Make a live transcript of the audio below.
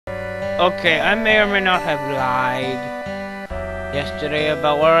Okay, I may or may not have lied yesterday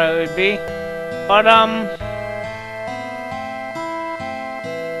about where I would be, but I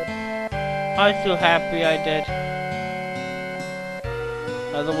was too happy I did.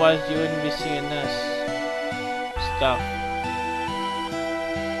 Otherwise, you wouldn't be seeing this stuff.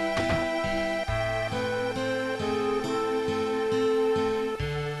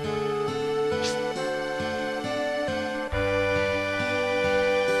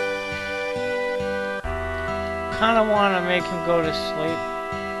 Kinda wanna make him go to sleep.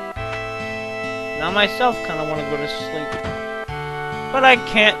 Now myself kinda wanna go to sleep. But I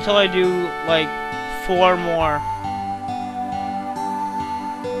can't till I do like 4 more.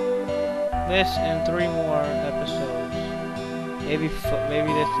 This and 3 more episodes. Maybe this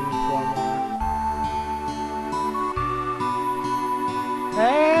and 4 more.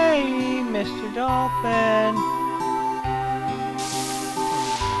 Hey, Mr. Dolphin.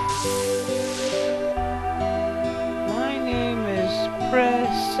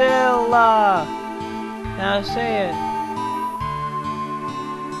 Priscilla! Now say it.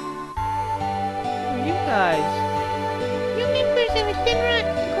 Who are you guys? You members of a Thin Rock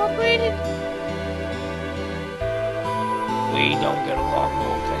Incorporated? We don't get along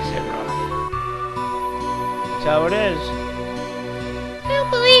well, Priscilla. That's how it is. I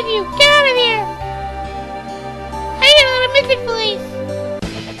don't believe you. Get out of here! I get out of Midget Police!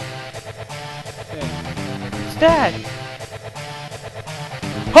 Okay. What's that?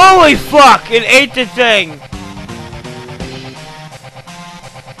 Holy fuck! It ate the thing!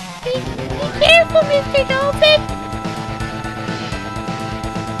 Be careful, Mr. Dolphin!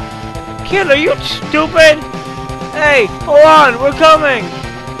 Kid, are you stupid? Hey, hold on, we're coming!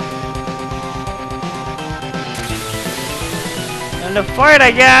 And the fight,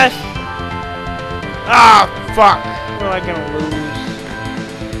 I guess! Ah, fuck! What am I gonna lose?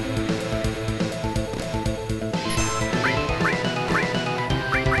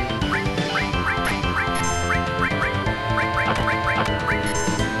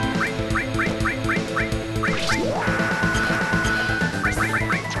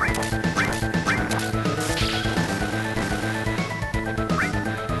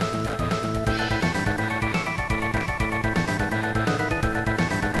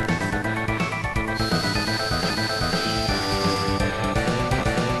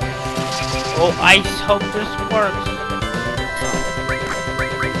 Oh, I hope this works.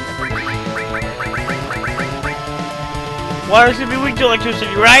 Water's gonna be weak to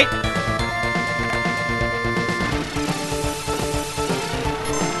electricity, right?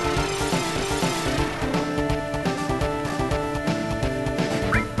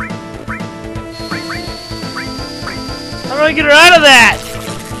 How do I get her out of that?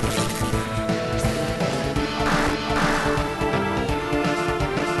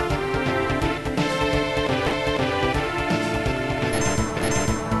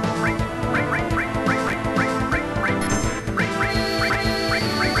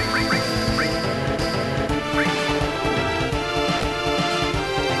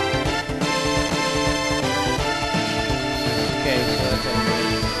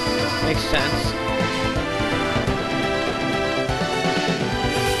 Makes sense.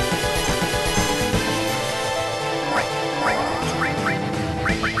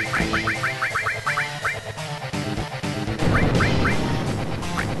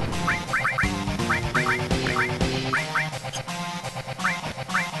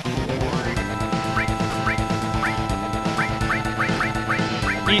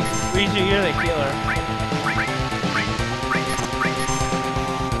 You're the healer.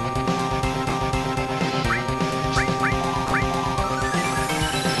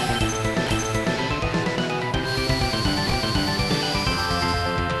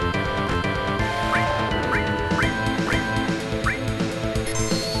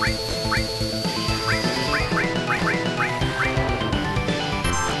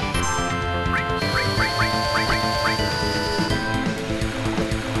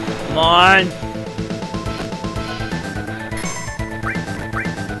 Come on!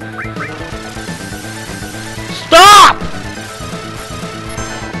 Stop!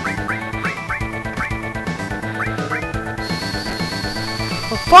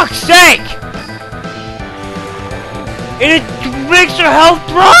 For fuck's sake! It makes her health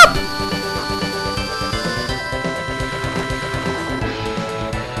drop!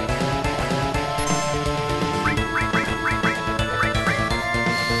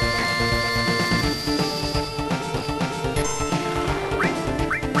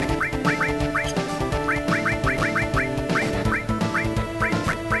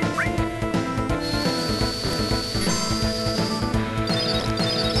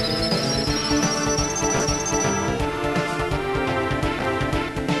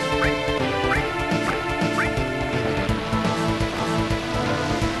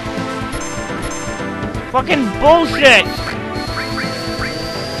 Fucking bullshit!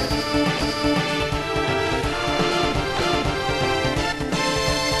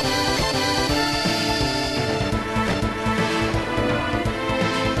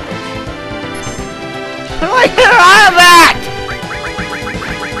 How do I get her out of that?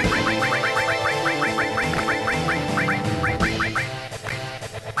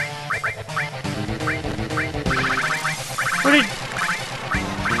 What did...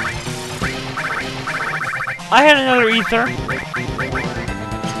 I had another ether.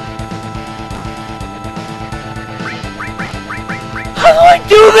 How do I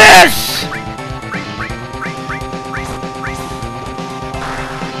do this?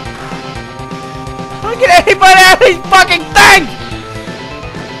 How do I get anybody out of these fucking things?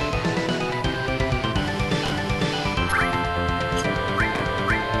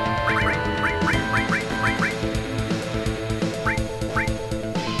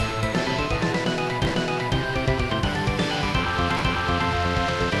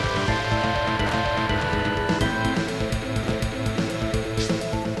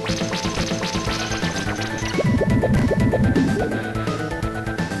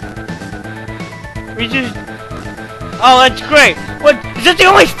 We just... Oh, that's great. What? Is that the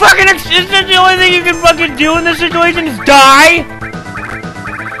only fucking... Is that the only thing you can fucking do in this situation? Is die?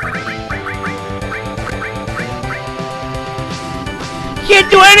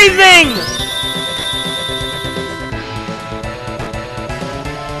 Can't do anything!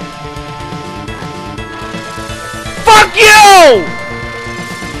 Fuck you!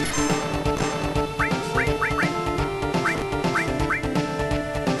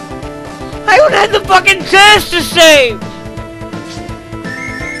 I don't have the fucking chance to save!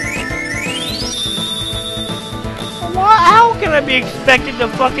 How can I be expected to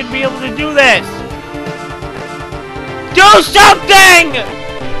fucking be able to do this? Do something!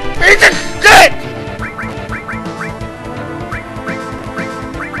 It's a shit!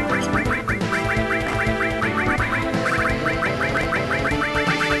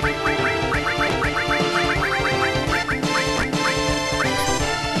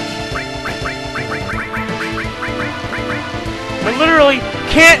 I literally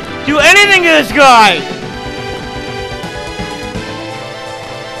can't do anything to this guy!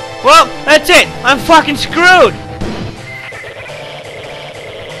 Well, that's it! I'm fucking screwed!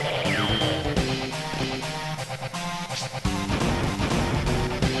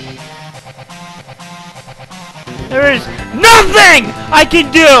 There is nothing I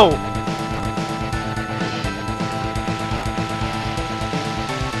can do!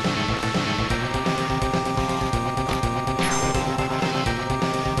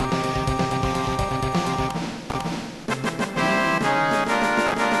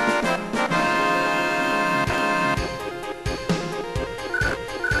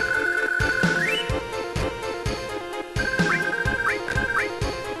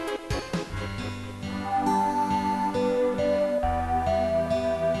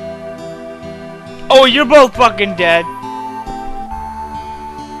 Oh, you're both fucking dead.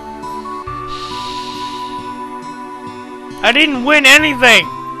 I didn't win anything.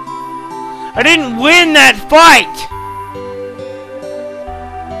 I didn't win that fight.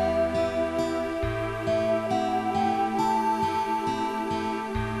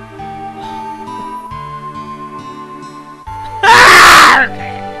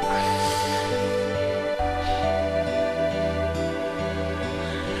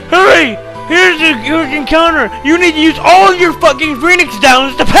 Hurry! Here's your encounter! You need to use all your fucking Phoenix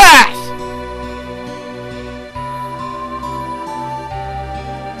Downs to pass!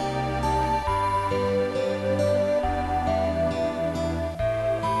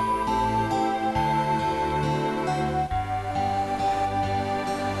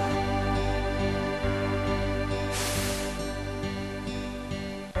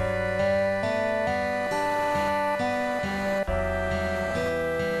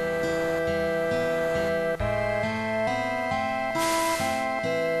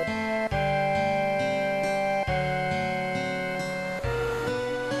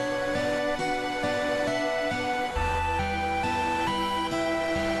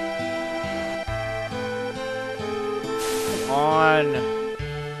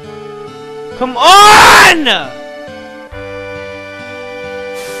 Come on!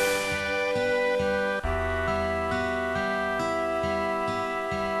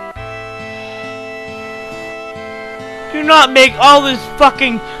 Do not make all this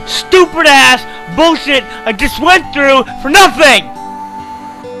fucking stupid ass bullshit I just went through for nothing!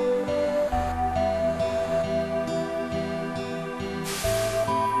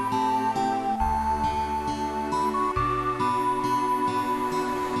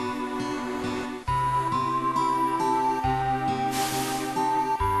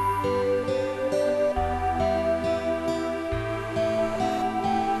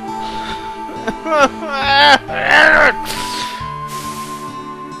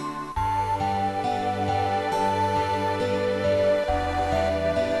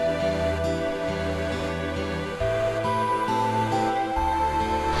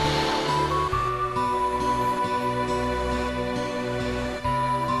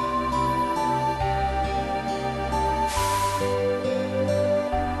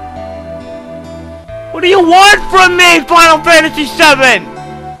 What do you want from me, Final Fantasy VII?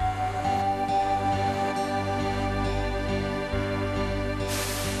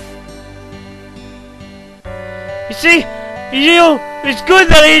 You see, it's good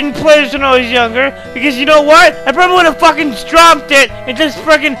that I didn't play this when I was younger, because you know what? I probably would have fucking dropped it and just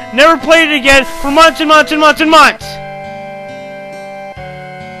fucking never played it again for months and months and months and months.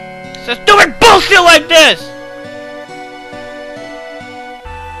 So stupid bullshit like this!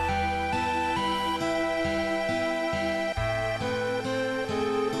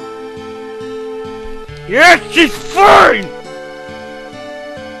 Yes, she's fine!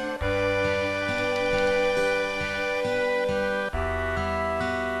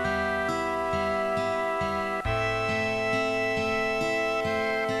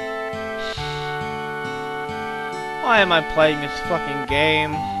 Why am I playing this fucking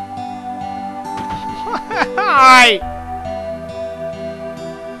game? Why?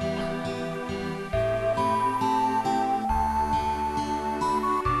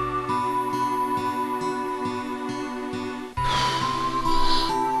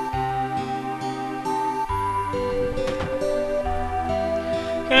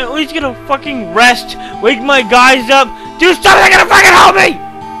 Can I at least get a fucking rest? Wake my guys up? Do something to fucking help me!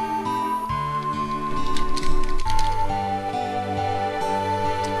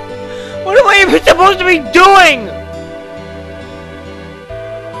 What am I even supposed to be doing?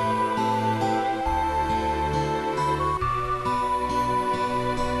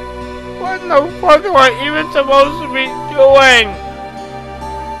 What the fuck am I even supposed to be doing?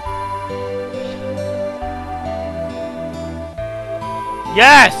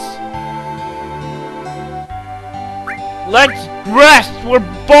 Yes! Let's rest! We're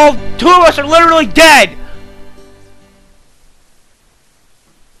both, two of us are literally dead!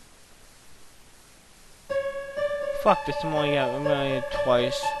 Fuck this, I'm only at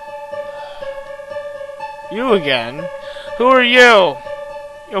twice. You again? Who are you?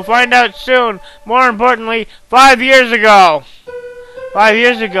 You'll find out soon. More importantly, 5 years ago. 5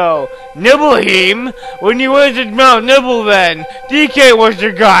 years ago. Nibelheim? When you was at Mount Nibelven, DK was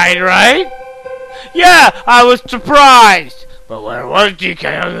your guide, right? Yeah, I was surprised. But where was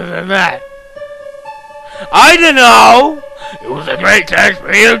DK other than that? I don't know. It was a great chance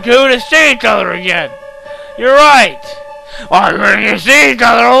for you two to see each other again. You're right. Why couldn't you see each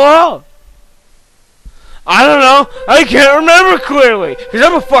other alone? I don't know. I can't remember clearly. Because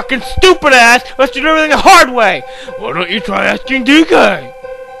I'm a fucking stupid ass. Let's do everything the hard way. Why don't you try asking DK?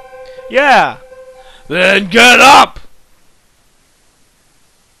 Yeah. Then get up.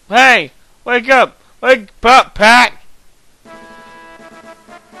 Hey, wake up. Wake up, Pat.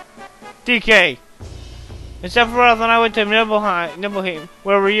 DK. Except for when I went to Nibelheim.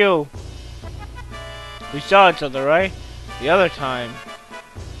 Where were you? We saw each other, right? The other time.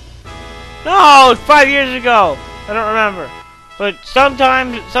 No, 5 years ago. I don't remember. But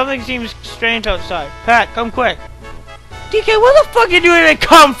sometimes something seems strange outside. Pat, come quick. DK, where the fuck did you even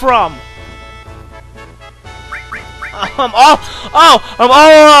come from? I'm all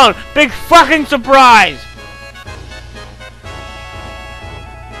alone. Big fucking surprise.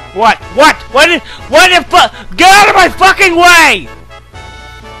 What? What if get out of my fucking way!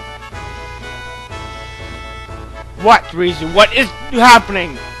 What reason? What is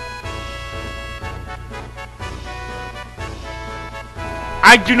happening?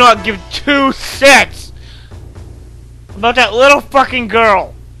 I do not give two shits about that little fucking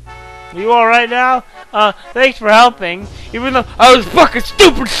girl. Are you alright now? Thanks for helping. Even though I was fucking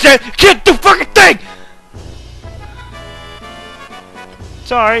stupid shit, can't do fucking thing!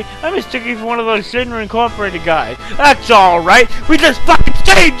 Sorry, I mistook you for one of those Shinra Incorporated guys. That's alright. We just fucking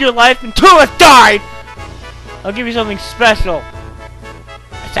saved your life and two of us died! I'll give you something special.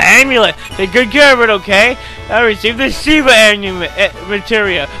 It's an amulet. Take good care of it, okay? I received the Shiva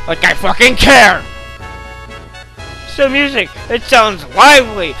materia. Like I fucking care! So music, it sounds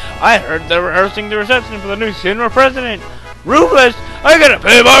lively. I heard they're rehearsing the reception for the new Shinra president. Rufus, I gotta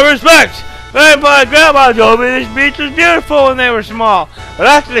pay my respects. My grandma told me this beach was beautiful when they were small. But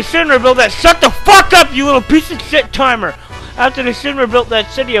after the Shinra built that— shut the fuck up, you little piece of shit timer! After the Shinra built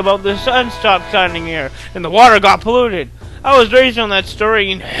that city above the sun stopped shining here, and the water got polluted. I was raised on that story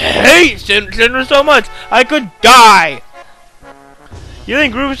and hate Shinra so much, I could die! You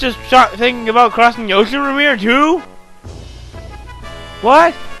think Rufus is thinking about crossing the ocean from here too?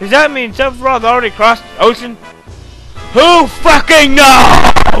 What? Does that mean Sephiroth already crossed the ocean? Who fucking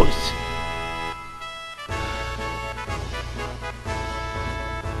knows?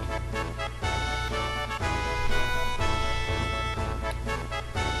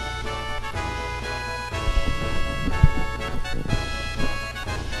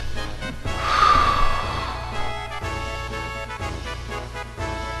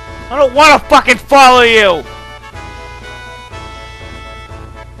 I don't want to fucking follow you!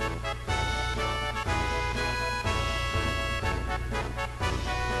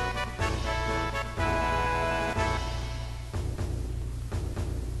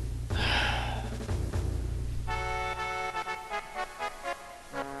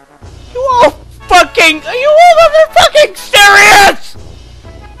 Are you all fucking serious?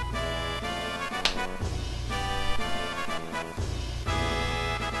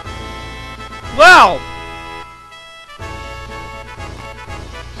 Well,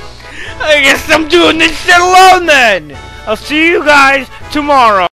 I guess I'm doing this shit alone then. I'll see you guys tomorrow.